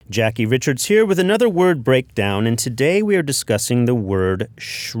Jackie Richards here with another word breakdown, and today we are discussing the word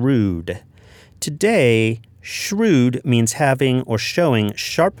shrewd. Today, shrewd means having or showing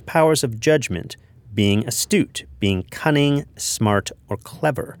sharp powers of judgment, being astute, being cunning, smart, or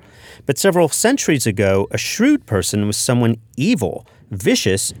clever. But several centuries ago, a shrewd person was someone evil,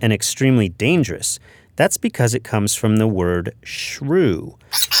 vicious, and extremely dangerous. That's because it comes from the word shrew.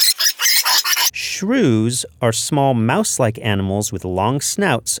 Shrews are small mouse-like animals with long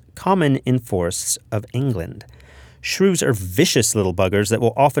snouts common in forests of England. Shrews are vicious little buggers that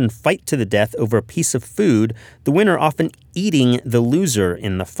will often fight to the death over a piece of food, the winner often eating the loser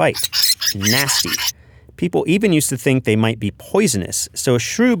in the fight. Nasty. People even used to think they might be poisonous, so a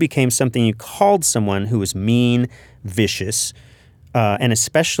shrew became something you called someone who was mean, vicious, and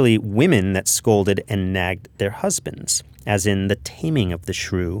especially women that scolded and nagged their husbands, as in The Taming of the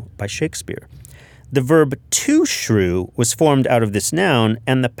Shrew by Shakespeare. The verb to shrew was formed out of this noun,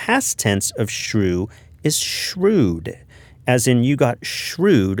 and the past tense of shrew is shrewd, as in you got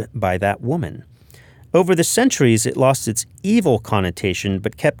shrewd by that woman. Over the centuries, it lost its evil connotation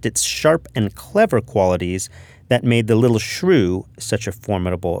but kept its sharp and clever qualities that made the little shrew such a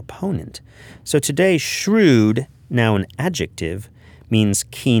formidable opponent. So today, shrewd, now an adjective, means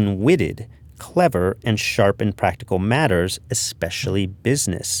keen-witted, clever, and sharp in practical matters, especially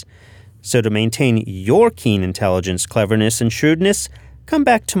business. So to maintain your keen intelligence, cleverness, and shrewdness, come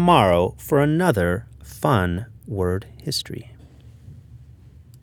back tomorrow for another fun word history.